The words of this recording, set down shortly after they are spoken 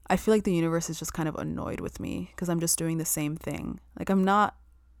I feel like the universe is just kind of annoyed with me because I'm just doing the same thing. Like, I'm not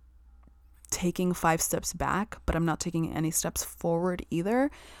taking 5 steps back, but I'm not taking any steps forward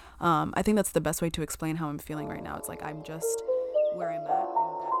either. I think that's the best way to explain how I'm feeling right now. It's like I'm just where I'm at.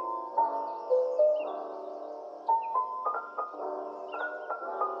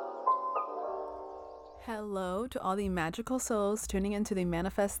 Hello to all the magical souls tuning into the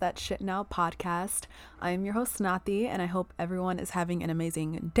Manifest That Shit Now podcast. I am your host, Nati, and I hope everyone is having an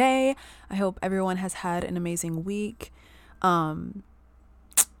amazing day. I hope everyone has had an amazing week.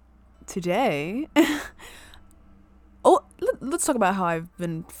 Today, let's talk about how I've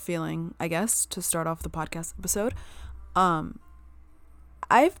been feeling, I guess, to start off the podcast episode. I've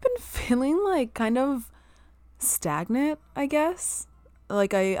been feeling like kind of stagnant, I guess.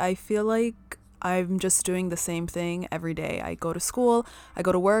 Like I feel like I'm just doing the same thing every day. I go to school, I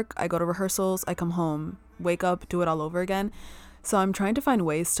go to work, I go to rehearsals, I come home, wake up, do it all over again. So I'm trying to find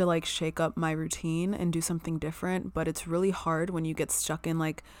ways to like shake up my routine and do something different, but it's really hard when you get stuck in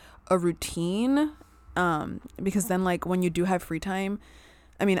like a routine, because then like when you do have free time,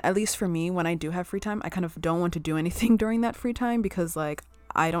 I mean, at least for me, when I do have free time, I kind of don't want to do anything during that free time because like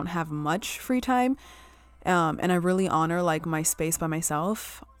I don't have much free time, and I really honor like my space by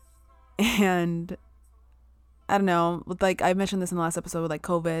myself. And I don't know, like I mentioned this in the last episode with like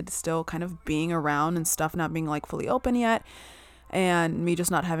COVID still kind of being around and stuff not being like fully open yet, and me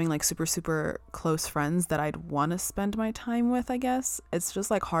just not having like super close friends that I'd want to spend my time with, I guess. It's just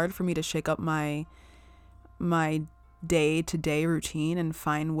like hard for me to shake up my day-to-day routine and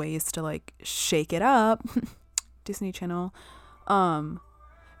find ways to like shake it up. Disney Channel. But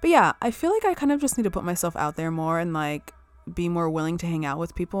yeah, I feel like I kind of just need to put myself out there more and like be more willing to hang out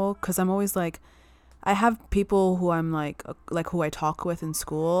with people, because I'm always like, I have people who I'm like who I talk with in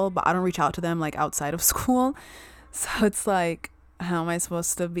school, but I don't reach out to them like outside of school. So it's like, how am I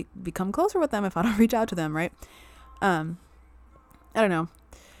supposed to become closer with them if I don't reach out to them, right? I don't know.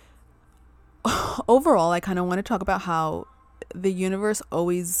 Overall, I kind of want to talk about how the universe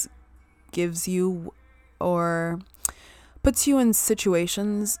always gives you or puts you in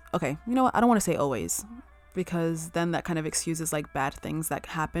situations. Okay, you know what? I don't want to say always, because then that kind of excuses like bad things that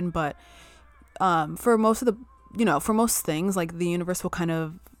happen. But for most things, like the universe will kind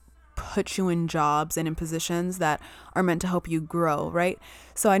of put you in jobs and in positions that are meant to help you grow, right?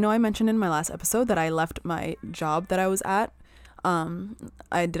 So I know I mentioned in my last episode that I left my job that I was at.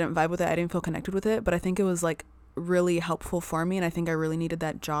 I didn't vibe with it. I didn't feel connected with it, but I think it was like really helpful for me. And I think I really needed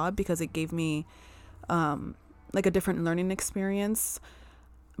that job because it gave me like a different learning experience,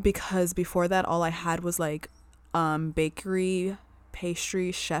 because before that all I had was like bakery,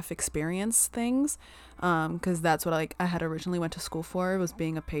 pastry, chef experience things, because that's what like I had originally went to school for, was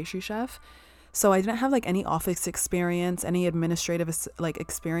being a pastry chef. So I didn't have like any office experience, any administrative like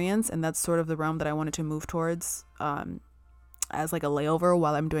experience, and that's sort of the realm that I wanted to move towards as like a layover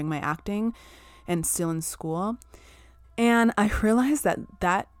while I'm doing my acting and still in school. And I realized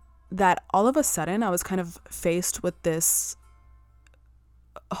that all of a sudden I was kind of faced with this,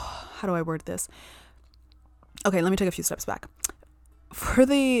 how do I word this? Okay, let me take a few steps back. For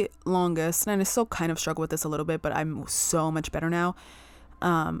the longest, and I still kind of struggle with this a little bit, but I'm so much better now.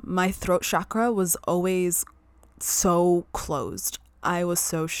 My throat chakra was always so closed. I was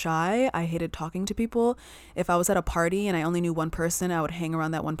so shy. I hated talking to people. If I was at a party and I only knew one person, I would hang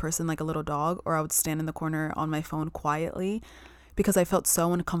around that one person like a little dog, or I would stand in the corner on my phone quietly, because I felt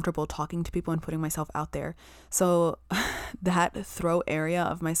so uncomfortable talking to people and putting myself out there. So that throat area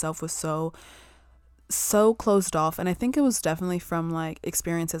of myself was so closed off. And I think it was definitely from like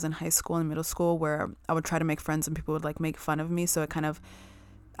experiences in high school and middle school where I would try to make friends and people would like make fun of me. So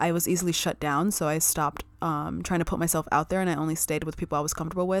I was easily shut down. So I stopped trying to put myself out there, and I only stayed with people I was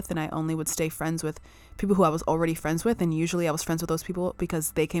comfortable with, and I only would stay friends with people who I was already friends with. And usually I was friends with those people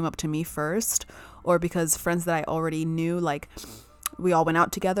because they came up to me first, or because friends that I already knew, like we all went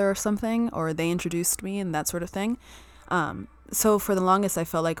out together or something, or they introduced me and that sort of thing. So for the longest, I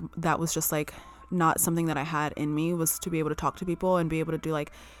felt like that was just like not something that I had in me, was to be able to talk to people and be able to do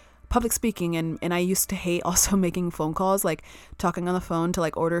like public speaking. And I used to hate also making phone calls, like talking on the phone to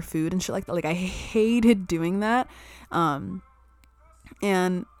like order food and shit like that. Like I hated doing that. And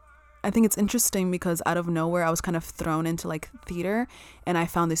I think it's interesting because out of nowhere I was kind of thrown into like theater, and I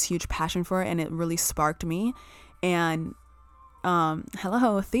found this huge passion for it, and it really sparked me. And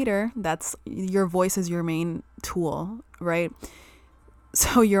hello, theater, that's your voice is your main tool, right?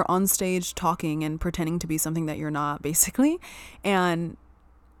 So you're on stage talking and pretending to be something that you're not, basically. And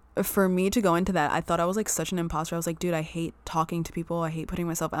for me to go into that, I thought I was like such an imposter. I was like, dude, I hate talking to people. I hate putting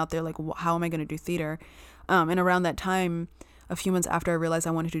myself out there. Like, how am I going to do theater? And around that time, a few months after I realized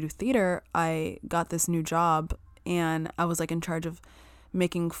I wanted to do theater, I got this new job, and I was like in charge of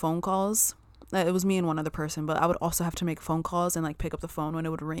making phone calls. It was me and one other person, but I would also have to make phone calls and like pick up the phone when it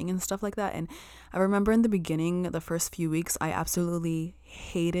would ring and stuff like that. And I remember in the beginning, the first few weeks, I absolutely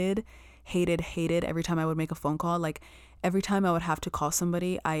hated every time I would make a phone call. Like every time I would have to call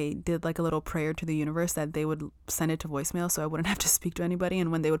somebody, I did like a little prayer to the universe that they would send it to voicemail so I wouldn't have to speak to anybody. And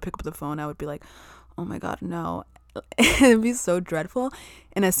when they would pick up the phone, I would be like, oh my God, no. It'd be so dreadful.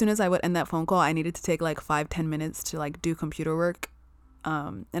 And as soon as I would end that phone call, I needed to take like 5-10 minutes to like do computer work.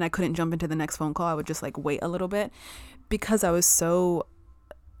 And I couldn't jump into the next phone call. I would just like wait a little bit because I was so,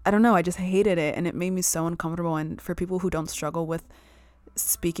 I don't know, I just hated it, and it made me so uncomfortable. And for people who don't struggle with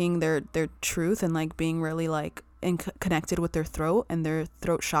speaking their truth and like being really like connected with their throat and their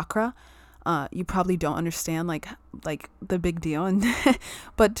throat chakra, you probably don't understand like the big deal. And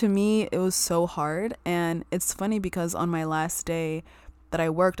but to me it was so hard. And it's funny because on my last day that I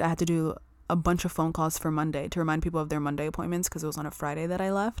worked, I had to do a bunch of phone calls for Monday to remind people of their Monday appointments because it was on a Friday that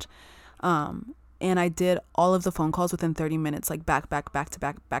I left. And I did all of the phone calls within 30 minutes, like back to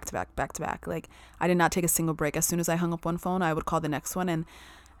back. Like I did not take a single break. As soon as I hung up one phone, I would call the next one. And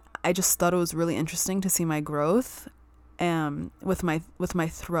I just thought it was really interesting to see my growth with my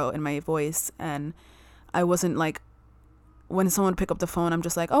throat and my voice. And I wasn't like, when someone would pick up the phone, I'm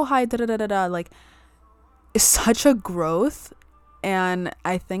just like, oh, hi, da da da da da. Like, it's such a growth. And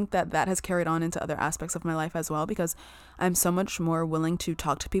I think that has carried on into other aspects of my life as well, because I'm so much more willing to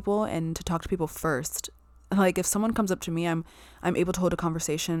talk to people and to talk to people first. Like if someone comes up to me, I'm able to hold a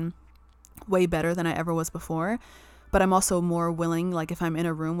conversation way better than I ever was before. But I'm also more willing, like if I'm in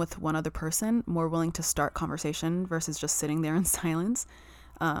a room with one other person, more willing to start conversation versus just sitting there in silence.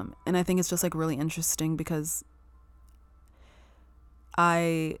 And I think it's just like really interesting because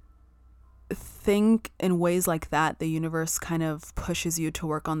I think in ways like that, the universe kind of pushes you to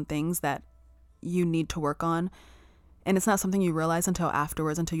work on things that you need to work on. And it's not something you realize until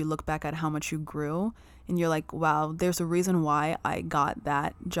afterwards, until you look back at how much you grew and you're like, wow, there's a reason why I got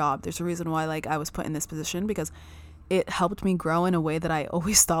that job. There's a reason why like I was put in this position, because it helped me grow in a way that I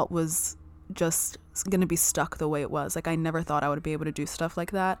always thought was just going to be stuck the way it was. Like I never thought I would be able to do stuff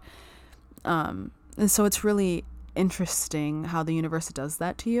like that. And so it's really interesting how the universe does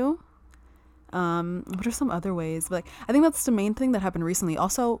that to you. What are some other ways? Like, I think that's the main thing that happened recently.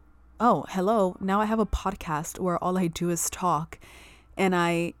 Also, oh, hello. Now I have a podcast where all I do is talk. And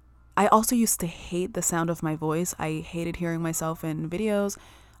I also used to hate the sound of my voice. I hated hearing myself in videos.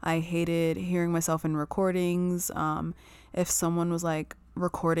 I hated hearing myself in recordings. If someone was like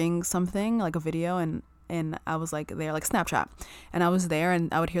recording something like a video and I was like there, like Snapchat, and I was there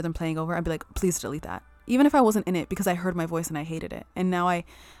and I would hear them playing over, I'd be like, please delete that. Even if I wasn't in it, because I heard my voice and I hated it. And now I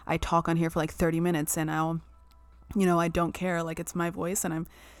talk on here for like 30 minutes and I don't care. Like it's my voice and I'm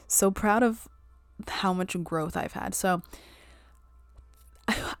so proud of how much growth I've had. So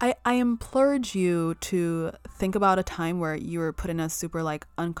I implored you to think about a time where you were put in a super like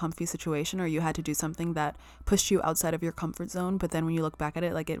uncomfy situation, or you had to do something that pushed you outside of your comfort zone. But then when you look back at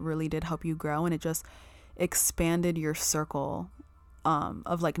it, like it really did help you grow, and it just expanded your circle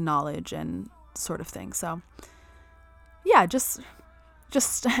of like knowledge and sort of thing. So yeah, just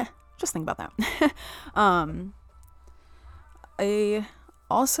think about that. I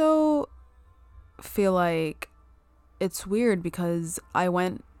also feel like it's weird because I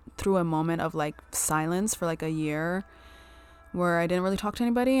went through a moment of like silence for like a year where I didn't really talk to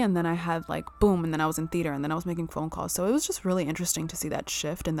anybody, and then I had like boom, and then I was in theater, and then I was making phone calls. So it was just really interesting to see that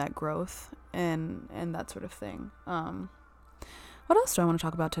shift and that growth and that sort of thing. What else do I want to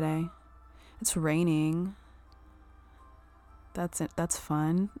talk about today? It's raining. That's it. That's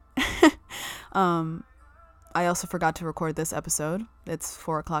fun. I also forgot to record this episode. It's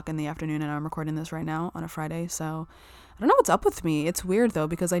 4:00 in the afternoon and I'm recording this right now on a Friday. So I don't know what's up with me. It's weird though,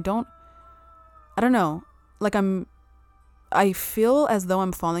 because I don't know. Like I feel as though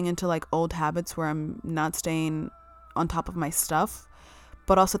I'm falling into like old habits where I'm not staying on top of my stuff,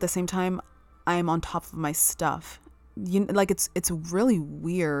 but also at the same time, I'm on top of my stuff. Like it's really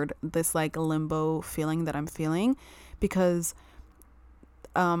weird, this like limbo feeling that I'm feeling, because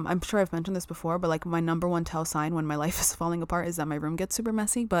I'm sure I've mentioned this before, but like my number one tell sign when my life is falling apart is that my room gets super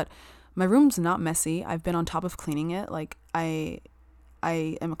messy. But my room's not messy. I've been on top of cleaning it. Like I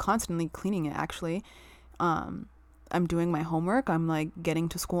am constantly cleaning it, actually. I'm doing my homework. I'm like getting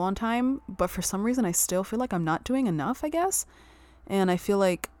to school on time, but for some reason I still feel like I'm not doing enough, I guess. And I feel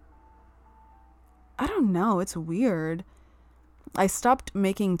like, I don't know, it's weird. I stopped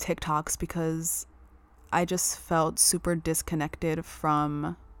making TikToks because I just felt super disconnected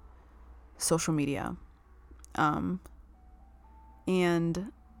from social media.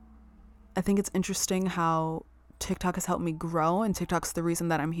 And I think it's interesting how TikTok has helped me grow, and TikTok's the reason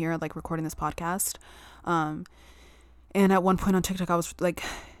that I'm here, like, recording this podcast. And at one point on TikTok, I was like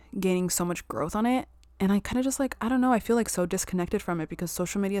gaining so much growth on it. And I kind of just like, I don't know, I feel like so disconnected from it because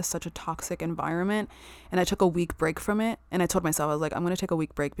social media is such a toxic environment. And I took a week break from it. And I told myself, I was like, I'm going to take a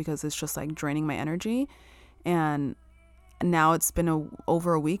week break because it's just like draining my energy. And now it's been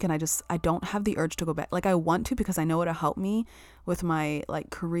over a week and I don't have the urge to go back. Like, I want to because I know it'll help me with my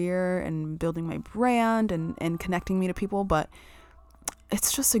like career and building my brand and connecting me to people. But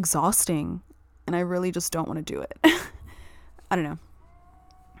it's just exhausting. And I really just don't want to do it. I don't know.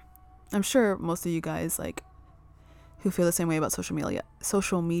 I'm sure most of you guys like who feel the same way about social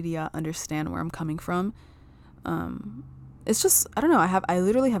media understand where I'm coming from. It's just, I don't know, I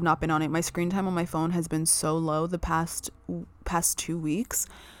literally have not been on it. My screen time on my phone has been so low the past 2 weeks.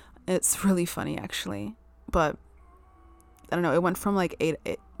 It's really funny actually. But I don't know, it went from like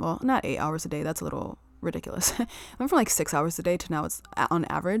not 8 hours a day, that's a little ridiculous. It went from like 6 hours a day to now it's on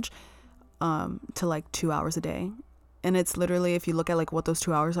average to like 2 hours a day. And it's literally, if you look at like what those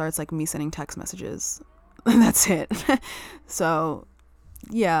 2 hours are, it's like me sending text messages. That's it. So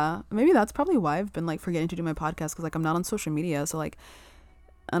yeah, maybe that's probably why I've been like forgetting to do my podcast, because like I'm not on social media. So like,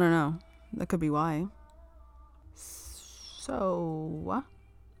 I don't know. That could be why. So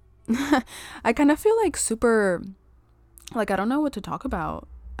I kind of feel like super, like I don't know what to talk about.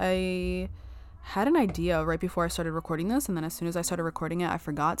 I had an idea right before I started recording this, and then as soon as I started recording it, I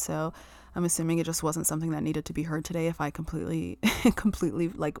forgot. So I'm assuming it just wasn't something that needed to be heard today if I completely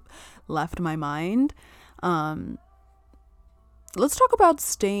like left my mind. Let's talk about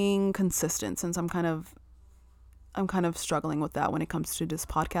staying consistent, since I'm kind of struggling with that when it comes to this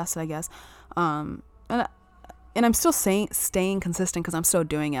podcast, I guess. And I'm still staying consistent because I'm still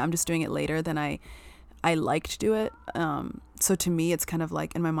doing it. I'm just doing it later than I like to do it. So to me, it's kind of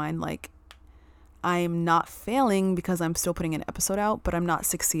like in my mind, like I'm not failing because I'm still putting an episode out, but I'm not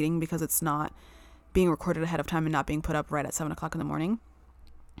succeeding because it's not being recorded ahead of time and not being put up right at 7:00 in the morning.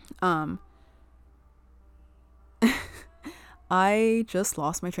 I just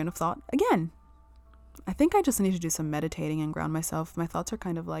lost my train of thought again. I think I just need to do some meditating and ground myself. My thoughts are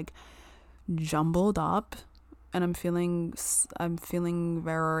kind of like jumbled up, and I'm feeling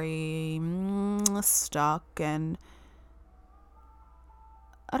very stuck, and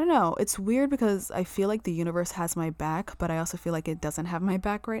I don't know. It's weird because I feel like the universe has my back, but I also feel like it doesn't have my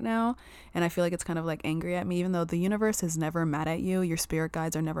back right now. And I feel like it's kind of like angry at me, even though the universe is never mad at you. Your spirit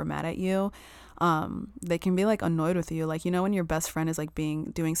guides are never mad at you. They can be like annoyed with you. Like, you know, when your best friend is like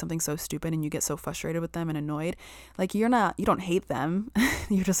doing something so stupid and you get so frustrated with them and annoyed, like you don't hate them.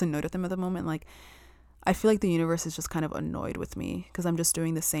 You're just annoyed at them at the moment. Like, I feel like the universe is just kind of annoyed with me because I'm just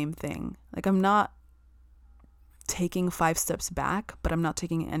doing the same thing. Like, I'm not taking 5 steps back, but I'm not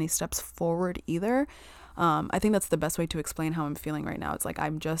taking any steps forward either. I think that's the best way to explain how I'm feeling right now. It's like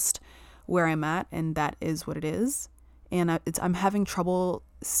I'm just where I'm at, and that is what it is. And I'm having trouble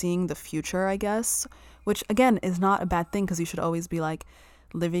seeing the future, I guess, which again is not a bad thing because you should always be like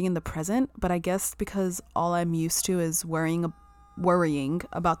living in the present. But I guess because all I'm used to is worrying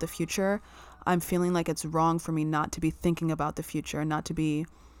about the future, I'm feeling like it's wrong for me not to be thinking about the future, not to be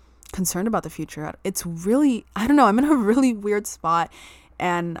concerned about the future. It's really, I don't know, I'm in a really weird spot,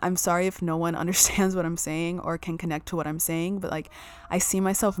 and I'm sorry if no one understands what I'm saying or can connect to what I'm saying, but like I see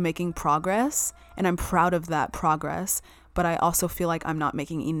myself making progress and I'm proud of that progress, but I also feel like I'm not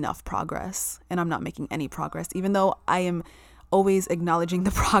making enough progress, and I'm not making any progress, even though I am always acknowledging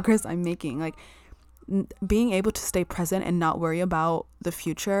the progress I'm making. Like being able to stay present and not worry about the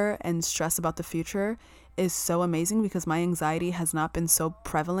future and stress about the future is so amazing, because my anxiety has not been so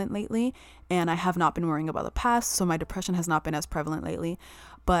prevalent lately, and I have not been worrying about the past, so my depression has not been as prevalent lately.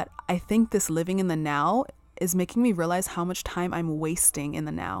 But I think this living in the now is making me realize how much time I'm wasting in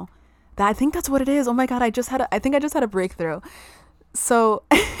the now. I think that's what it is. Oh my God, I think I just had a breakthrough. So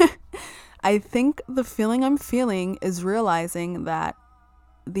I think the feeling I'm feeling is realizing that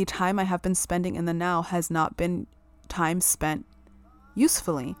the time I have been spending in the now has not been time spent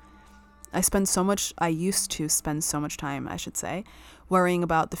usefully. I used to spend so much time, I should say, worrying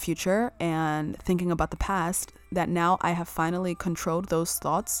about the future and thinking about the past, that now I have finally controlled those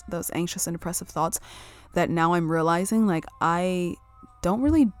thoughts, those anxious and depressive thoughts, that now I'm realizing like I don't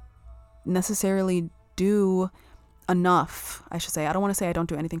really necessarily do enough, I should say. I don't want to say I don't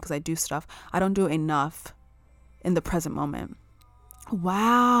do anything, because I do stuff. I don't do enough in the present moment.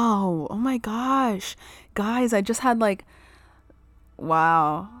 Wow. Oh my gosh. Guys, I just had like,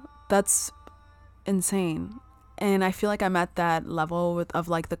 wow. That's insane. And I feel like I'm at that level of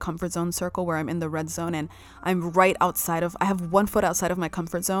like the comfort zone circle where I'm in the red zone and I'm right outside of, I have one foot outside of my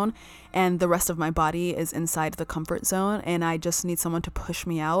comfort zone and the rest of my body is inside the comfort zone. And I just need someone to push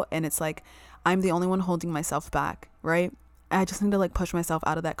me out. And it's like, I'm the only one holding myself back, right? I just need to like push myself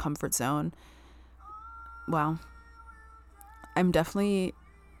out of that comfort zone. Wow. I'm definitely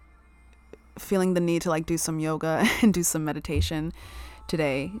feeling the need to like do some yoga and do some meditation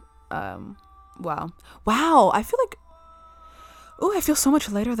today. Wow. I feel like, I feel so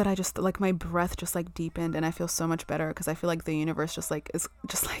much lighter that I just like my breath just like deepened and I feel so much better because I feel like the universe just like is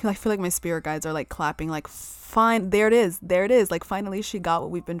just like, I feel like my spirit guides are like clapping like, fine, there it is. Like finally she got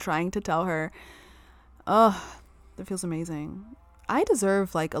what we've been trying to tell her. Oh, that feels amazing. I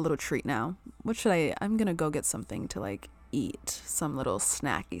deserve like a little treat now. I'm gonna go get something to like eat, some little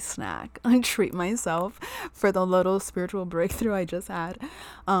snacky snack and treat myself for the little spiritual breakthrough I just had.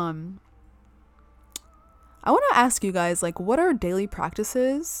 I want to ask you guys, like, what are daily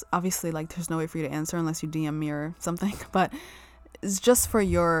practices? Obviously, like, there's no way for you to answer unless you DM me or something, but it's just for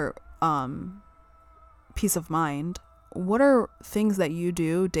your peace of mind. What are things that you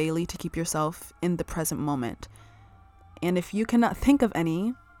do daily to keep yourself in the present moment? And if you cannot think of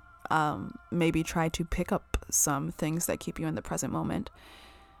any, maybe try to pick up some things that keep you in the present moment.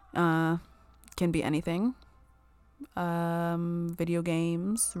 Can be anything. Video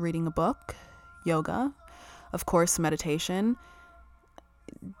games, reading a book, yoga, of course, meditation,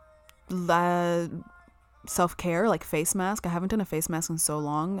 self-care, like face mask. I haven't done a face mask in so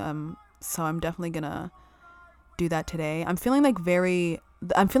long. So I'm definitely gonna do that today. I'm feeling the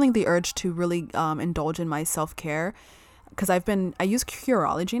urge to really indulge in my self-care because I use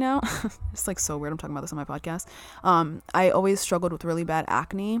Curology now. It's like so weird I'm talking about this on my podcast. I always struggled with really bad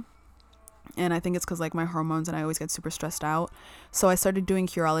acne. And I think it's because like my hormones and I always get super stressed out. So I started doing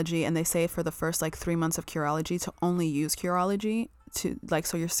Curology and they say for the first like 3 months of Curology to only use Curology to like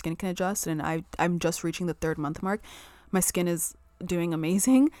so your skin can adjust. And I'm just reaching the 3rd month mark. My skin is doing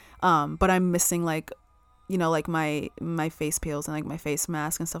amazing. But I'm missing like, you know, like my face peels and like my face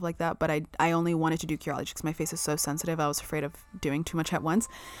mask and stuff like that. But I only wanted to do Curology because my face is so sensitive. I was afraid of doing too much at once.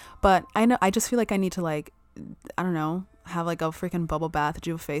 But I just feel like I need to like, I don't know, have like a freaking bubble bath,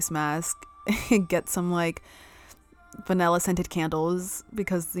 do a face mask, get some like vanilla scented candles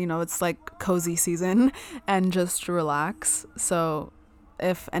because you know it's like cozy season and just relax. So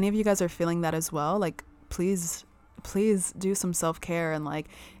if any of you guys are feeling that as well, like please do some self-care. And like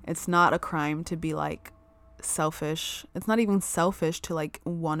it's not a crime to be like selfish. It's not even selfish to like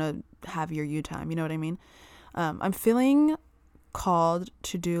want to have your you time, you know what I mean? I'm feeling called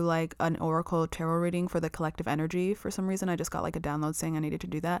to do like an oracle tarot reading for the collective energy. For some reason I just got like a download saying I needed to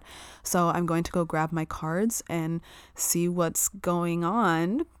do that, so I'm going to go grab my cards and see what's going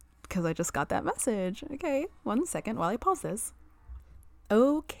on because I just got that message. Okay, 1 second while I pause this.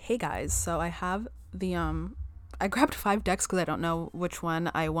 Okay guys, so I have the I grabbed 5 decks because I don't know which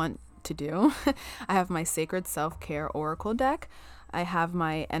one I want to do. I have my Sacred Self-Care Oracle deck, I have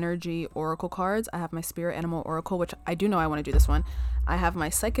my energy oracle cards, I have my spirit animal oracle, which I do know I want to do this one. I have my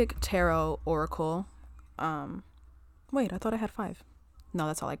psychic tarot oracle. Wait, I thought I had 5. No,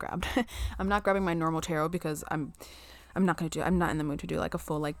 that's all I grabbed. I'm not grabbing my normal tarot because I'm not in the mood to do like a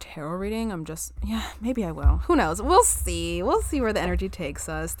full like tarot reading. Maybe I will. Who knows? We'll see where the energy takes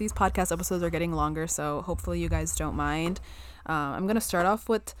us. These podcast episodes are getting longer, so hopefully you guys don't mind. I'm gonna start off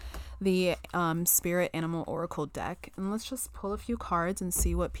with the spirit animal oracle deck, and let's just pull a few cards and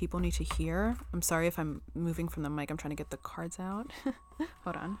see what people need to hear. I'm sorry if I'm moving from the mic. I'm trying to get the cards out.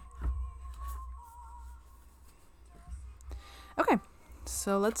 Hold on. Okay,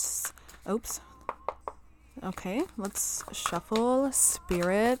 so let's shuffle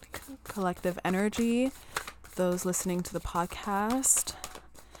spirit, collective energy, those listening to the podcast.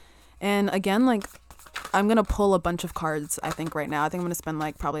 And again, like I'm going to pull a bunch of cards, I think, right now. I think I'm going to spend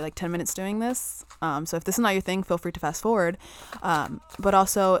probably 10 minutes doing this. So if this is not your thing, feel free to fast forward. But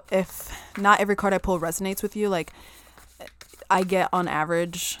also, if not every card I pull resonates with you, like I get on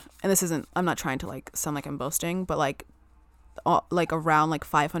average, and I'm not trying to sound like I'm boasting, but around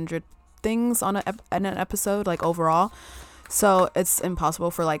 500 things on an episode, overall. So it's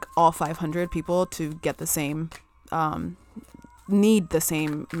impossible for all 500 people to get the same need the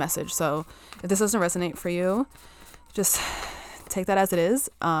same message. So if this doesn't resonate for you, just take that as it is,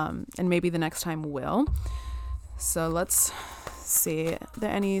 and maybe the next time will. So let's see, are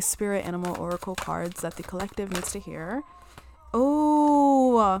there any spirit animal oracle cards that the collective needs to hear?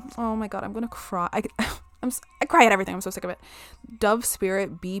 Oh my god, I'm gonna cry. I cry at everything. I'm so sick of it. Dove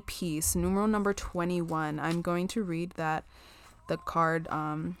Spirit, Be Peace, numeral number 21. I'm going to read the card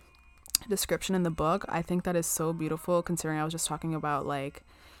description in the book. I think that is so beautiful, considering I was just talking about like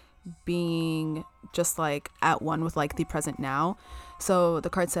being just like at one with like the present now. So the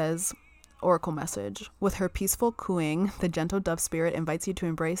card says, Oracle message: with her peaceful cooing, the gentle dove spirit invites you to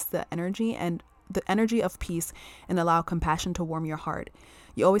embrace the energy of peace and allow compassion to warm your heart.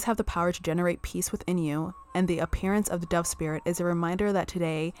 You always have the power to generate peace within you, and the appearance of the dove spirit is a reminder that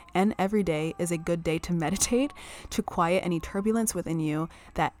today and every day is a good day to meditate, to quiet any turbulence within you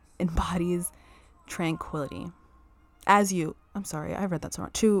that embodies tranquility. I read that so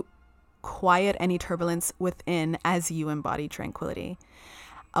wrong. To quiet any turbulence within as you embody tranquility.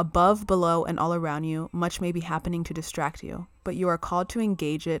 Above, below, and all around you, much may be happening to distract you, but you are called to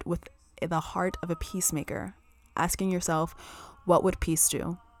engage it with the heart of a peacemaker, asking yourself, what would peace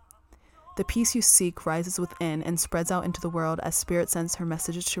do? The peace you seek rises within and spreads out into the world as Spirit sends her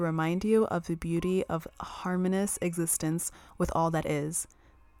messages to remind you of the beauty of harmonious existence with all that is.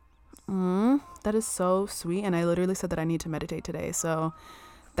 That is so sweet, and I literally said that I need to meditate today, so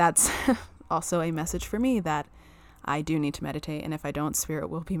that's also a message for me that I do need to meditate, and if I don't, Spirit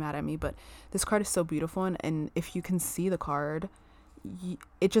will be mad at me. But this card is so beautiful, and if you can see the card,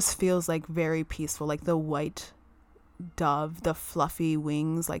 it just feels like very peaceful. Like the white dove, the fluffy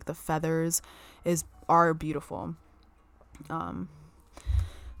wings, like the feathers are beautiful.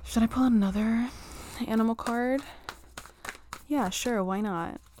 Should I pull another animal card? Yeah, sure, why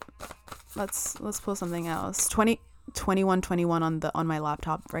not? Let's pull something else. 2121 on my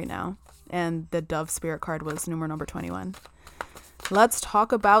laptop right now, and the dove spirit card was number 21. Let's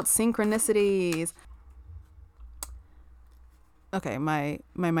talk about synchronicities. Okay, my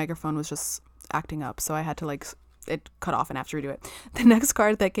microphone was just acting up, so I had to it cut off and have to redo it. The next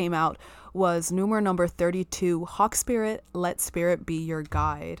card that came out was number 32, Hawk Spirit, let Spirit be your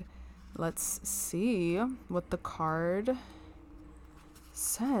guide. Let's see what the card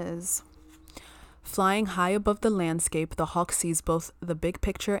says. Flying high above the landscape, the hawk sees both the big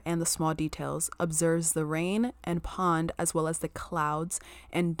picture and the small details, observes the rain and pond as well as the clouds,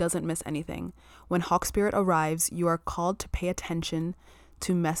 and doesn't miss anything. When Hawk Spirit arrives, you are called to pay attention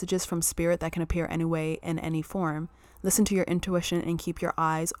to messages from Spirit that can appear any way in any form. Listen to your intuition and keep your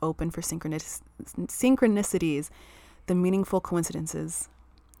eyes open for synchronicities, the meaningful coincidences.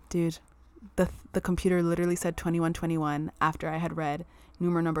 Dude, the computer literally said 2121 after I had read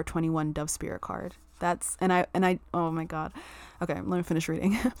number 21 dove spirit card. Oh my god. Okay, let me finish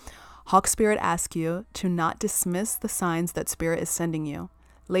reading. Hawk Spirit asks you to not dismiss the signs that Spirit is sending you.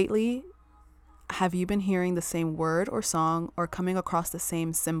 Lately, have you been hearing the same word or song or coming across the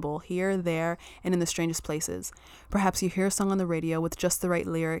same symbol here, there, and in the strangest places? Perhaps you hear a song on the radio with just the right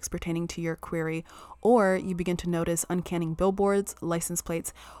lyrics pertaining to your query, or you begin to notice uncanny billboards, license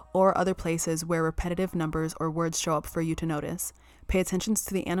plates, or other places where repetitive numbers or words show up for you to notice. Pay attention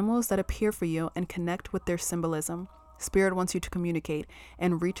to the animals that appear for you and connect with their symbolism. Spirit wants you to communicate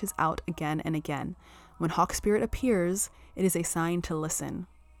and reaches out again and again. When Hawk Spirit appears, it is a sign to listen.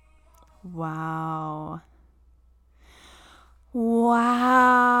 Wow.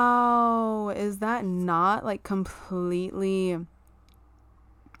 Is that not like completely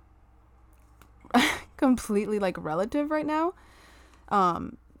like relative right now?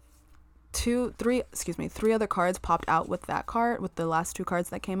 Three other cards popped out with that card, with the last two cards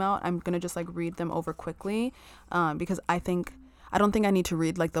that came out. I'm gonna just like read them over quickly, because I don't think I need to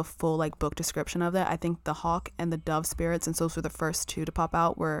read like the full like book description of it. I think the hawk and the dove spirits, and those were the first two to pop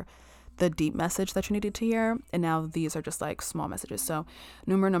out, were the deep message that you needed to hear, and now these are just like small messages. So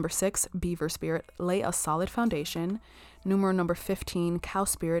number 6, beaver spirit, lay a solid foundation. Number 15, cow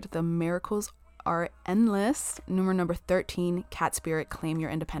spirit, the miracles are endless. Number 13, cat spirit, claim your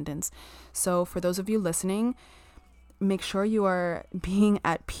independence. So for those of you listening, make sure you are being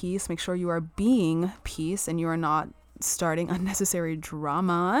at peace, make sure you are being peace, and you are not starting unnecessary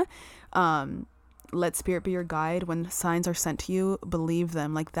drama. Let Spirit be your guide. When signs are sent to you, believe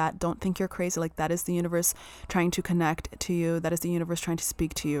them. Like that, don't think you're crazy. Like that is the universe trying to connect to you. That is the universe trying to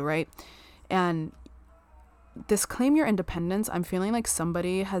speak to you, right? And this claim your independence, I'm feeling like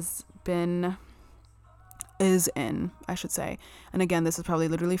somebody I should say, and again, this is probably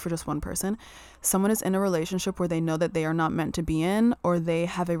literally for just one person. Someone is in a relationship where they know that they are not meant to be in, or they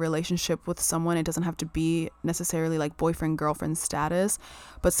have a relationship with someone. It doesn't have to be necessarily like boyfriend girlfriend status,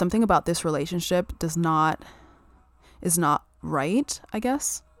 but something about this relationship is not right, I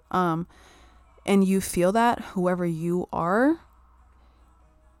guess. And you feel that, whoever you are,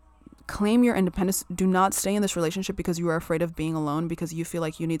 claim your independence. Do not stay in this relationship because you are afraid of being alone, because you feel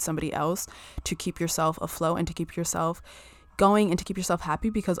like you need somebody else to keep yourself afloat and to keep yourself going and to keep yourself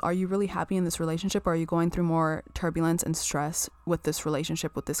happy, because are you really happy in this relationship, or are you going through more turbulence and stress with this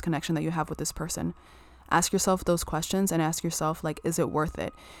relationship, with this connection that you have with this person? Ask yourself those questions and ask yourself, like, is it worth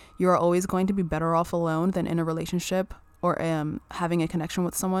it? You're always going to be better off alone than in a relationship or having a connection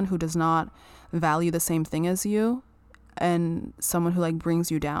with someone who does not value the same thing as you, and someone who like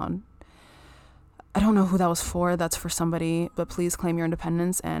brings you down. I don't know who that was for. That's for somebody, but please claim your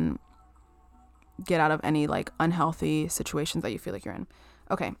independence and get out of any like unhealthy situations that you feel like you're in.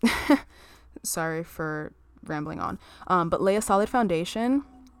 Okay. Sorry for rambling on. But lay a solid foundation.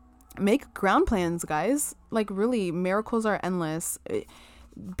 Make ground plans, guys. Like, really, miracles are endless.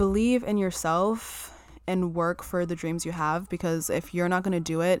 Believe in yourself and work for the dreams you have, because if you're not going to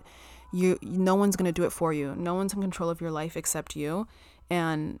do it, no one's going to do it for you. No one's in control of your life except you.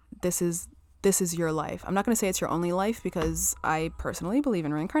 And this is your life. I'm not going to say it's your only life, because I personally believe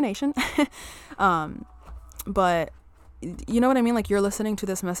in reincarnation. But you know what I mean? Like, you're listening to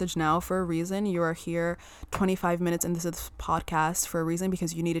this message now for a reason. You are here 25 minutes into this podcast for a reason,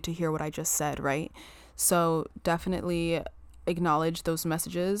 because you needed to hear what I just said, right? So definitely acknowledge those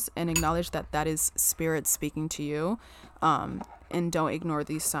messages and acknowledge that is spirit speaking to you. And don't ignore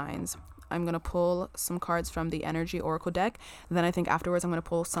these signs. I'm going to pull some cards from the Energy Oracle deck. Then I think afterwards I'm going to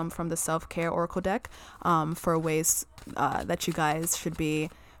pull some from the Self-Care Oracle deck for ways that you guys should be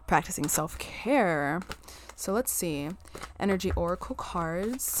practicing self-care. So let's see. Energy Oracle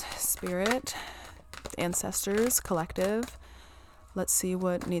cards, Spirit, Ancestors, Collective. Let's see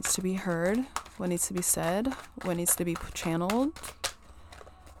what needs to be heard, what needs to be said, what needs to be channeled.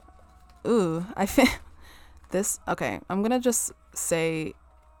 Ooh, I feel this. Okay, I'm going to just say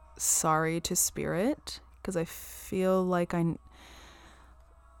sorry to Spirit, because I feel like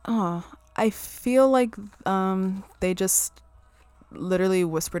they just literally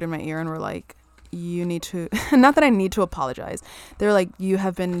whispered in my ear and were like, you need to not that I need to apologize. They're like, you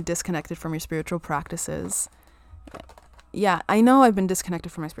have been disconnected from your spiritual practices. Yeah, I know I've been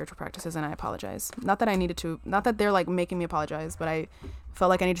disconnected from my spiritual practices, and I apologize. Not that they're like making me apologize, but I felt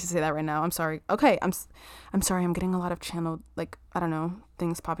like I needed to say that right now. I'm sorry. Okay, I'm sorry. I'm getting a lot of channeled, like, I don't know,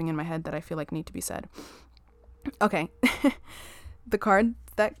 things popping in my head that I feel like need to be said. Okay. The card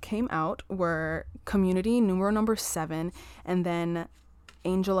that came out were Community, numero number 7, and then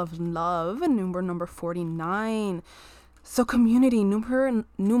Angel of Love, numero number 49. So Community,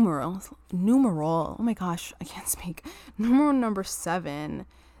 numeral. Oh my gosh, I can't speak. Numero number 7.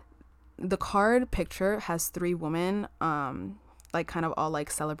 The card picture has 3 women, like kind of all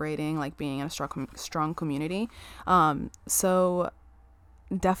like celebrating, like being in a strong community. So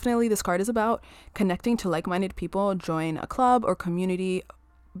definitely this card is about connecting to like-minded people. Join a club or community.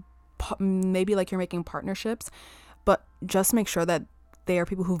 Maybe like you're making partnerships, but just make sure that they are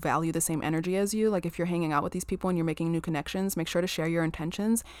people who value the same energy as you. Like, if you're hanging out with these people and you're making new connections, make sure to share your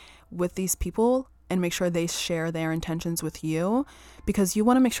intentions with these people and make sure they share their intentions with you, because you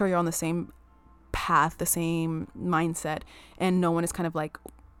want to make sure you're on the same path, the same mindset, and no one is kind of like,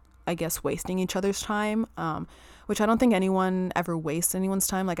 I guess, wasting each other's time, which I don't think anyone ever wastes anyone's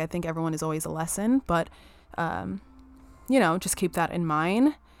time. Like, I think everyone is always a lesson, but just keep that in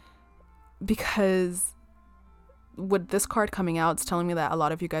mind, because with this card coming out, it's telling me that a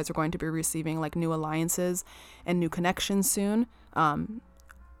lot of you guys are going to be receiving like new alliances and new connections soon.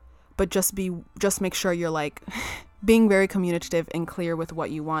 But just make sure you're like being very communicative and clear with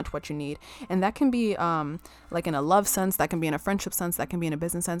what you want, what you need. And that can be like in a love sense, that can be in a friendship sense, that can be in a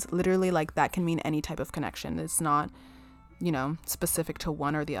business sense. Literally, like, that can mean any type of connection. It's not, specific to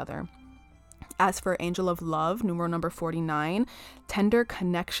one or the other. As for Angel of Love, numero number 49, tender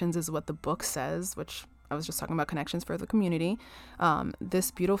connections is what the book says, which I was just talking about connections for the community.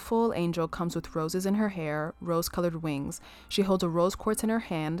 This beautiful angel comes with roses in her hair, rose-colored wings. She holds a rose quartz in her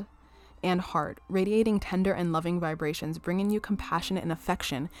hand and heart, radiating tender and loving vibrations, bringing you compassion and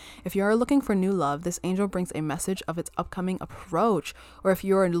affection. If you are looking for new love, this angel brings a message of its upcoming approach. Or if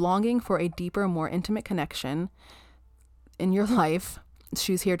you are longing for a deeper, more intimate connection in your life,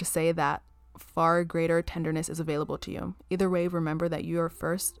 she's here to say that far greater tenderness is available to you. Either way, remember that your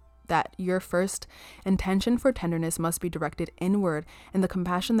first intention for tenderness must be directed inward, and the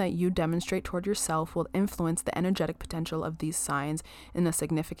compassion that you demonstrate toward yourself will influence the energetic potential of these signs in a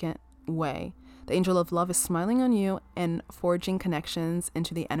significant way. The Angel of Love is smiling on you and forging connections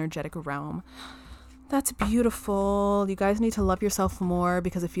into the energetic realm. That's beautiful. You guys need to love yourself more,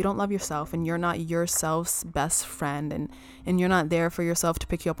 because if you don't love yourself and you're not yourself's best friend and you're not there for yourself to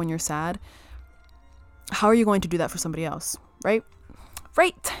pick you up when you're sad, how are you going to do that for somebody else, right?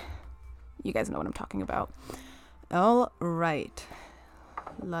 Right. You guys know what I'm talking about. All right.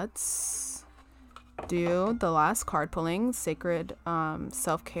 Let's do the last card pulling, Sacred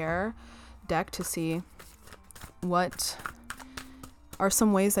Self-Care deck, to see what are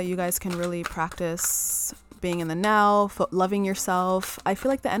some ways that you guys can really practice being in the now, loving yourself. I feel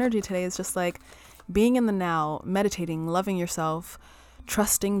like the energy today is just like being in the now, meditating, loving yourself,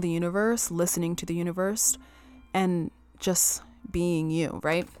 trusting the universe, listening to the universe, and just being you,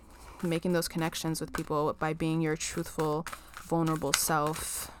 right? Making those connections with people by being your truthful, vulnerable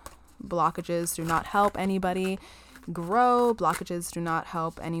self. Blockages do not help anybody grow. Blockages do not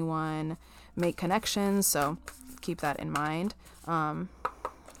help anyone make connections. So keep that in mind.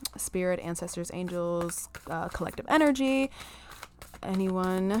 Spirit, ancestors, angels, collective energy,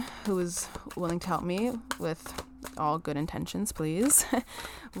 anyone who is willing to help me with all good intentions, please.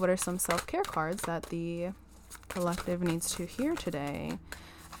 What are some self-care cards that the collective needs to hear today?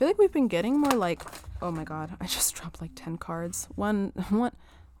 I feel like we've been getting more like, oh my god, I just dropped like 10 cards. One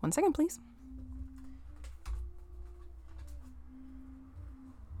second, please.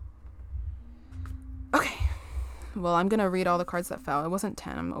 Okay. Well, I'm going to read all the cards that fell. It wasn't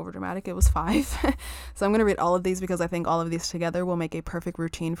 10. I'm over dramatic. It was 5. So I'm going to read all of these because I think all of these together will make a perfect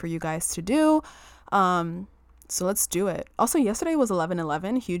routine for you guys to do. So let's do it. Also, yesterday was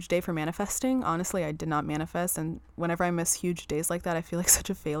 11/11, huge day for manifesting. Honestly, I did not manifest. And whenever I miss huge days like that, I feel like such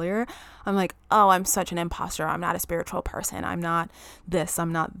a failure. I'm like, oh, I'm such an imposter. I'm not a spiritual person. I'm not this.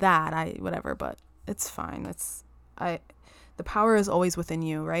 I'm not that. Whatever. But it's fine. The power is always within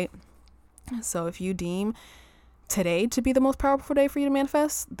you, right? So if you deem today to be the most powerful day for you to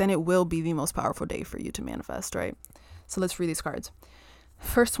manifest, then it will be the most powerful day for you to manifest, right? So let's read these cards.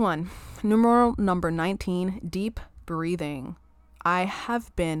 First one, numeral number 19, deep breathing. I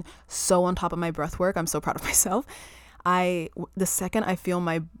have been so on top of my breath work. I'm so proud of myself. The second I feel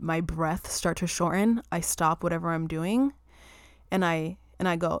my breath start to shorten, I stop whatever I'm doing, and I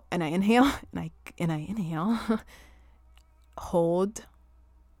go and I inhale and I inhale, hold,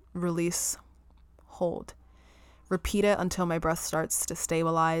 release, hold. Repeat it until my breath starts to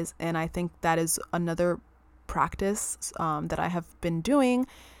stabilize. And I think that is another practice that I have been doing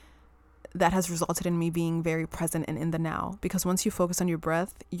that has resulted in me being very present and in the now. Because once you focus on your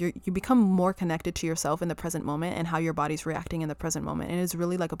breath, you become more connected to yourself in the present moment and how your body's reacting in the present moment. And it is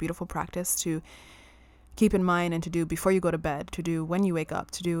really like a beautiful practice to keep in mind and to do before you go to bed, to do when you wake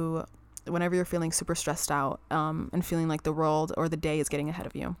up, to do whenever you're feeling super stressed out and feeling like the world or the day is getting ahead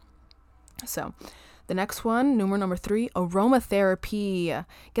of you. So the next one, numeral number 3, aromatherapy.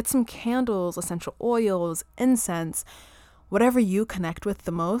 Get some candles, essential oils, incense, whatever you connect with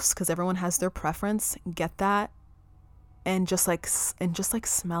the most, because everyone has their preference. Get that and just like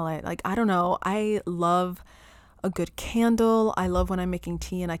smell it. Like, I don't know. I love a good candle. I love when I'm making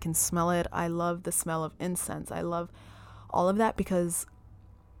tea and I can smell it. I love the smell of incense. I love all of that because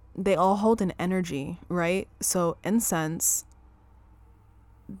they all hold an energy, right? So incense,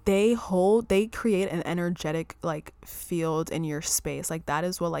 they create an energetic like field in your space. Like that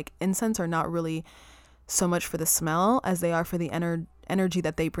is what, like, incense are not really so much for the smell as they are for the energy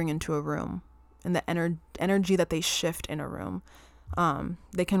that they bring into a room and the energy that they shift in a room.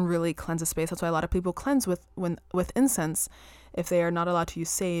 They can really cleanse a space. That's why a lot of people cleanse with incense if they are not allowed to use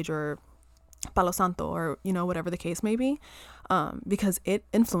sage or Palo Santo or, whatever the case may be, because it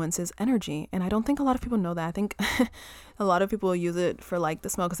influences energy. And I don't think a lot of people know that. I think a lot of people use it for like the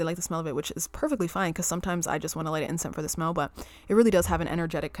smell because they like the smell of it, which is perfectly fine because sometimes I just want to light an incense for the smell, but it really does have an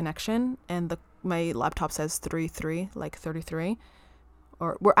energetic connection. And my laptop says 33, like 33,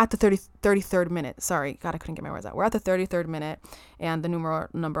 or we're at the 33rd minute. Sorry, God, I couldn't get my words out. We're at the 33rd minute and the numeral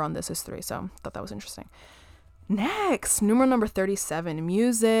number on this is 3. So I thought that was interesting. Next, numeral number 37,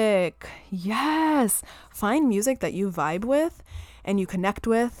 music. Yes. Find music that you vibe with and you connect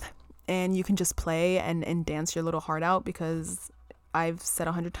with and you can just play and dance your little heart out, because I've said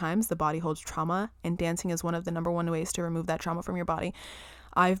 100 times the body holds trauma and dancing is one of the number one ways to remove that trauma from your body.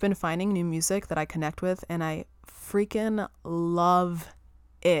 I've been finding new music that I connect with and I freaking love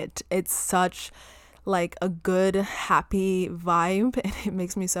it. It's such like a good, happy vibe and it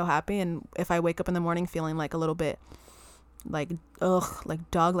makes me so happy. And if I wake up in the morning feeling like a little bit like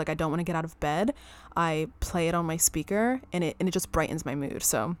dog, like I don't want to get out of bed, I play it on my speaker and it just brightens my mood.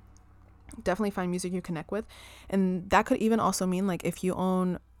 So definitely find music you connect with. And that could even also mean like if you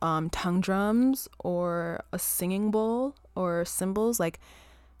own tongue drums or a singing bowl or cymbals, like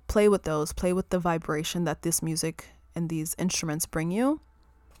play with those, play with the vibration that this music and these instruments bring you,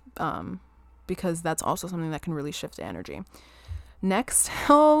 because that's also something that can really shift the energy. Next,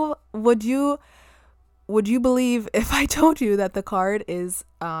 how would you believe if I told you that the card is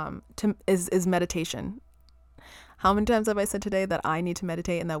meditation? How many times have I said today that I need to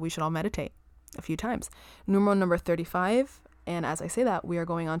meditate and that we should all meditate? a few times. Numeral number 35. And as I say that, we are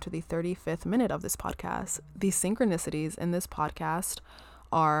going on to the 35th minute of this podcast. The synchronicities in this podcast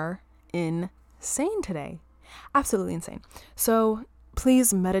are insane today. Absolutely insane. So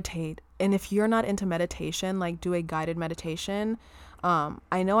please meditate. And if you're not into meditation, like do a guided meditation.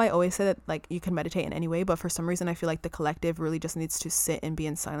 I know I always say that like you can meditate in any way, but for some reason I feel like the collective really just needs to sit and be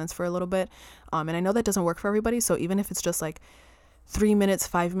in silence for a little bit. And I know that doesn't work for everybody. So even if it's just like 3 minutes,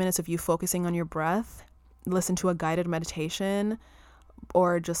 5 minutes of you focusing on your breath, listen to a guided meditation,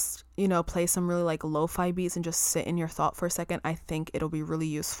 or just, play some really like lo-fi beats and just sit in your thought for a second, I think it'll be really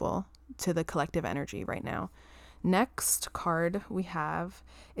useful to the collective energy right now. Next card we have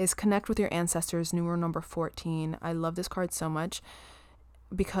is Connect with Your Ancestors, numeral number 14. I love this card so much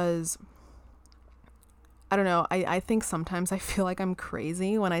because I don't know, I think sometimes I feel like I'm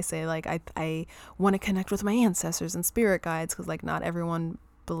crazy when I say like I want to connect with my ancestors and spirit guides, because like not everyone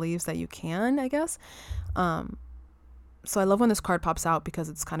believes that you can, I guess. So I love when this card pops out because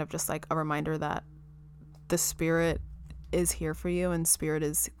it's kind of just like a reminder that the spirit is here for you and spirit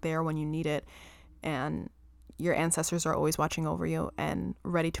is there when you need it, and your ancestors are always watching over you and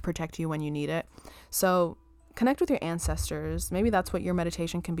ready to protect you when you need it. So connect with your ancestors. Maybe that's what your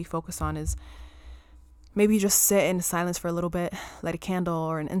meditation can be focused on, is maybe just sit in silence for a little bit, light a candle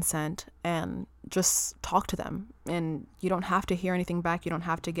or an incense, and just talk to them. And you don't have to hear anything back. You don't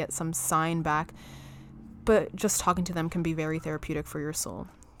have to get some sign back. But just talking to them can be very therapeutic for your soul.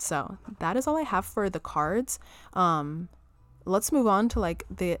 So that is all I have for the cards. Let's move on to like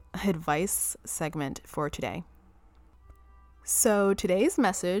the advice segment for today. So today's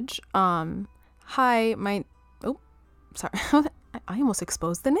message, hi, sorry, I almost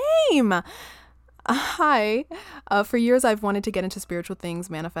exposed the name. Hi, for years I've wanted to get into spiritual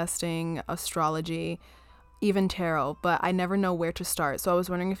things, manifesting, astrology, even tarot, but I never know where to start. So I was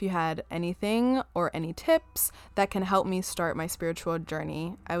wondering if you had anything or any tips that can help me start my spiritual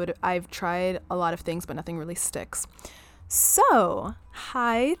journey. I've tried a lot of things, but nothing really sticks. So,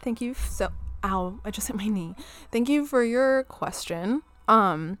 hi, thank you. Ow, I just hit my knee. Thank you for your question.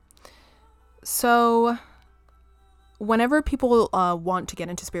 So whenever people want to get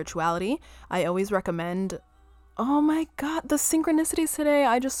into spirituality, I always recommend, oh my God, the synchronicities today.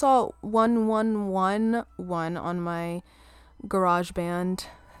 I just saw 1111 on my GarageBand,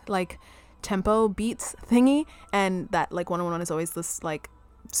 like tempo beats thingy. And that like 111 is always this like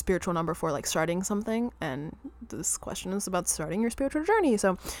spiritual number for like starting something. And this question is about starting your spiritual journey.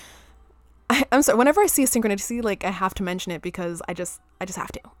 So I'm sorry, whenever I see a synchronicity, like I have to mention it because I just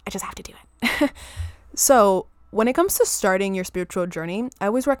have to do it. So when it comes to starting your spiritual journey, I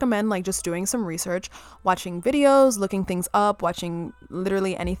always recommend like just doing some research, watching videos, looking things up, watching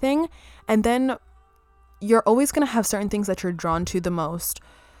literally anything. And then you're always going to have certain things that you're drawn to the most.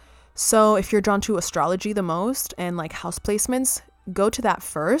 So if you're drawn to astrology the most and like house placements, go to that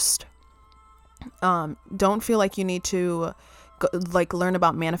first. Don't feel like you need to like learn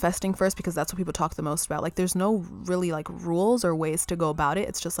about manifesting first, because that's what people talk the most about. Like there's no really like rules or ways to go about it.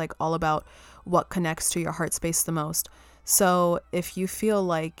 It's just like all about what connects to your heart space the most. So if you feel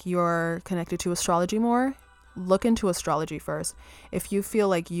like you're connected to astrology more, look into astrology first. If you feel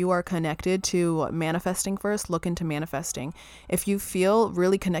like you are connected to manifesting first, look into manifesting. If you feel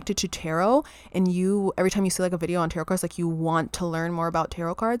really connected to tarot and you, every time you see like a video on tarot cards, like you want to learn more about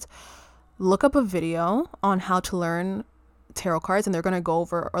tarot cards, look up a video on how to learn tarot cards, and they're going to go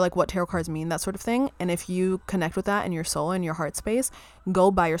over or like what tarot cards mean, that sort of thing. And if you connect with that in your soul and your heart space,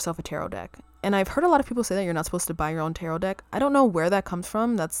 go buy yourself a tarot deck. And I've heard a lot of people say that you're not supposed to buy your own tarot deck. I don't know where that comes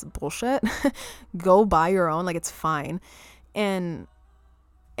from. That's bullshit. Go buy your own, like it's fine. And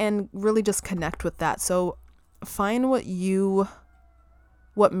really just connect with that. So find what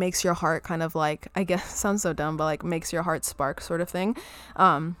makes your heart kind of like, I guess sounds so dumb, but like makes your heart spark sort of thing.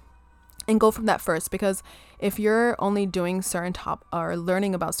 And go from that first, because if you're only doing or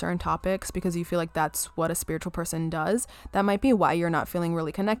learning about certain topics because you feel like that's what a spiritual person does, that might be why you're not feeling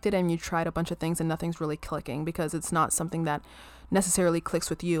really connected and you tried a bunch of things and nothing's really clicking, because it's not something that necessarily clicks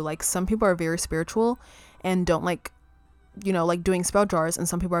with you. Like some people are very spiritual and don't like, like doing spell jars, and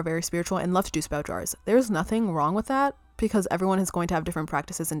some people are very spiritual and love to do spell jars. There's nothing wrong with that, because everyone is going to have different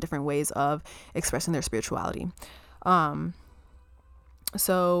practices and different ways of expressing their spirituality.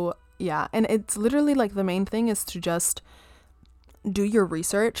 So yeah, and it's literally like the main thing is to just do your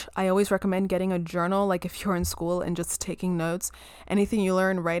research. I always recommend getting a journal, like if you're in school, and just taking notes. Anything you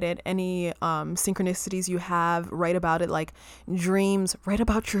learn, write it. Any synchronicities you have, write about it. Like dreams, write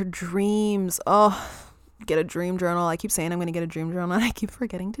about your dreams. Oh, get a dream journal. I keep saying I'm going to get a dream journal and I keep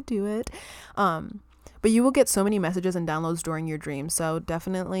forgetting to do it. But you will get so many messages and downloads during your dreams. So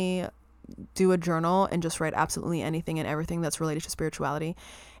definitely do a journal and just write absolutely anything and everything that's related to spirituality,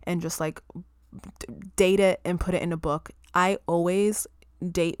 and just like date it and put it in a book. I always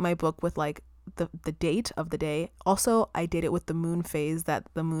date my book with like the date of the day. Also, I date it with the moon phase that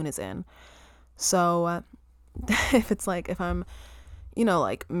the moon is in. So if I'm,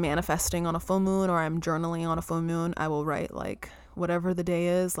 like manifesting on a full moon, or I'm journaling on a full moon, I will write like whatever the day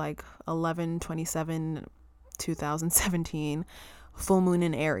is, like 11/27/2017, full moon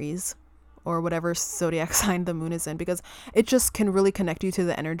in Aries, or whatever zodiac sign the moon is in, because it just can really connect you to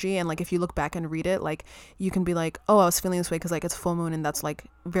the energy. And like if you look back and read it, like you can be like, oh, I was feeling this way because like it's full moon, and that's like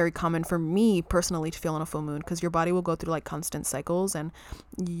very common for me personally to feel on a full moon, because your body will go through like constant cycles, and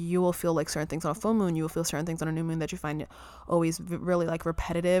you will feel like certain things on a full moon, you will feel certain things on a new moon that you find always really like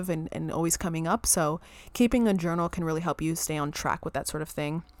repetitive and always coming up. So keeping a journal can really help you stay on track with that sort of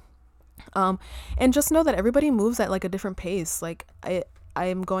thing. And just know that everybody moves at like a different pace. Like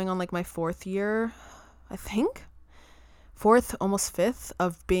I'm going on like my 4th year, I think, 4th, almost 5th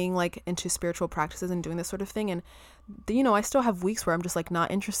of being like into spiritual practices and doing this sort of thing. And, I still have weeks where I'm just like not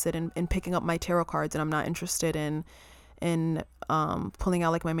interested in picking up my tarot cards, and I'm not interested in pulling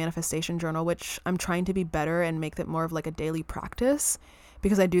out like my manifestation journal, which I'm trying to be better and make that more of like a daily practice,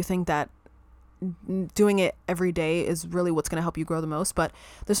 because I do think that doing it every day is really what's going to help you grow the most. But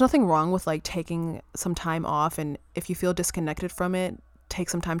there's nothing wrong with like taking some time off, and if you feel disconnected from it, take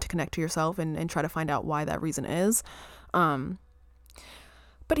some time to connect to yourself and try to find out why that reason is. But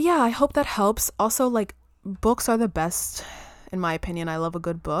yeah, I hope that helps. Also, like, books are the best, in my opinion. I love a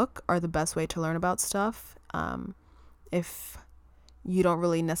good book, are the best way to learn about stuff. If you don't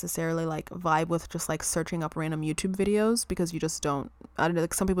really necessarily like vibe with just like searching up random YouTube videos, because you just don't, I don't know,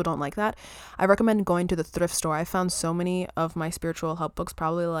 like some people don't like that, I recommend going to the thrift store. I found so many of my spiritual help books,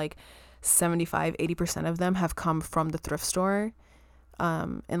 probably like 75-80% of them have come from the thrift store.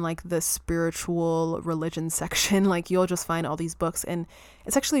 In like the spiritual religion section, like you'll just find all these books. And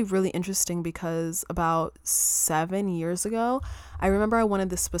it's actually really interesting, because about 7 years ago, I remember I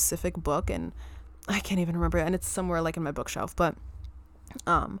wanted this specific book, and I can't even remember it, and it's somewhere like in my bookshelf, but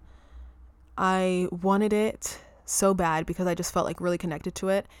I wanted it so bad because I just felt like really connected to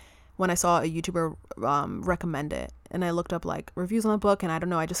it when I saw a YouTuber recommend it. And I looked up like reviews on the book, and I don't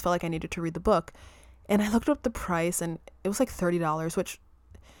know, I just felt like I needed to read the book. And I looked up the price, and it was like $30, which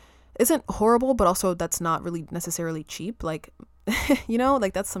isn't horrible, but also that's not really necessarily cheap. Like,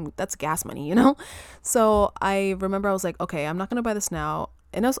 like that's gas money, So I remember I was like, okay, I'm not going to buy this now.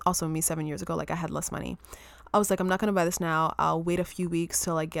 And it was also me 7 years ago. Like I had less money. I was like, I'm not going to buy this now. I'll wait a few weeks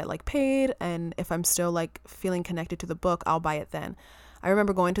till I get like paid. And if I'm still like feeling connected to the book, I'll buy it then. I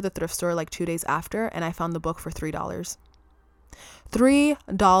remember going to the thrift store like 2 days after, and I found the book for $3.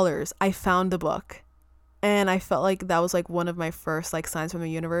 $3. I found the book. And I felt like that was like one of my first like signs from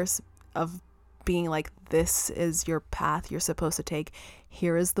the universe of being like, this is your path you're supposed to take.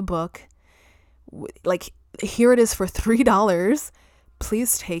 Here is the book. Like, here it is for $3.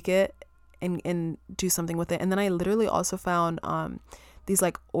 Please take it and do something with it. And then I literally also found these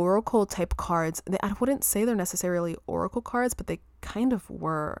like oracle type cards. I wouldn't say they're necessarily oracle cards, but they kind of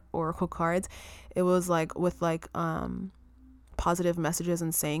were oracle cards. It was like with like positive messages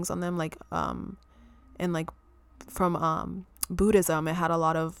and sayings on them, like and like from Buddhism. It had a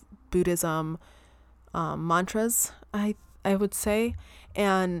lot of Buddhism mantras, I would say.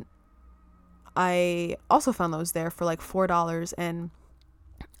 And I also found those there for like $4, and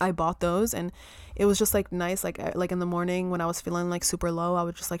I bought those, and it was just like nice. Like in the morning when I was feeling like super low, I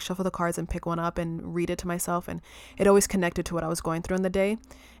would just like shuffle the cards and pick one up and read it to myself, and it always connected to what I was going through in the day.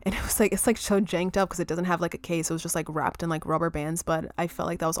 And it was like, it's like so janked up because it doesn't have like a case. It was just like wrapped in like rubber bands, but I felt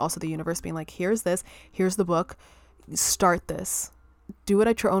like that was also the universe being like, here's this, here's the book, start this, do it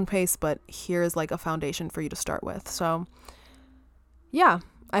at your own pace, but here's like a foundation for you to start with. So yeah,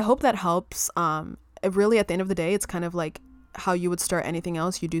 I hope that helps. It really, at the end of the day, it's kind of like how you would start anything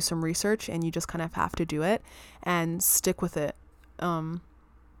else. You do some research, and you just kind of have to do it and stick with it. And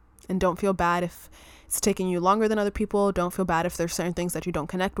don't feel bad if it's taking you longer than other people. Don't feel bad if there's certain things that you don't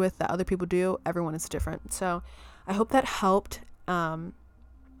connect with that other people do. Everyone is different. So I hope that helped.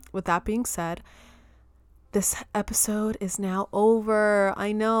 With that being said, this episode is now over.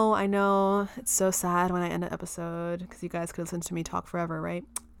 I know. It's so sad when I end an episode, because you guys could listen to me talk forever, right?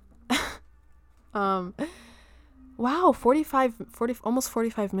 Wow, 40, almost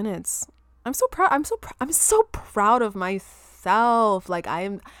 45 minutes. I'm so proud. I'm so proud of myself. Like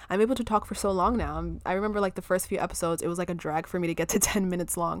I'm able to talk for so long now. I remember like the first few episodes, it was like a drag for me to get to 10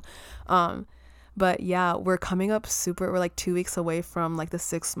 minutes long. But yeah, we're coming up we're like 2 weeks away from like the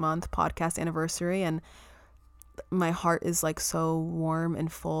 6-month podcast anniversary, and my heart is like so warm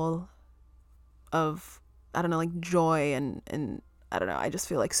and full I don't know, like joy and I don't know, I just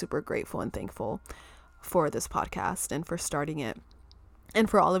feel like super grateful and thankful for this podcast and for starting it. And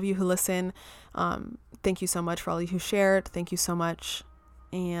for all of you who listen, thank you so much. For all of you who shared, thank you so much.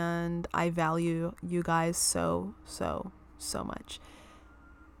 And I value you guys so much.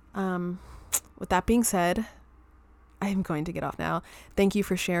 With that being said, I'm going to get off now. Thank you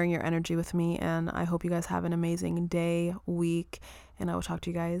for sharing your energy with me, and I hope you guys have an amazing day, week, and I will talk to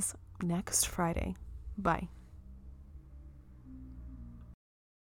you guys next Friday. Bye.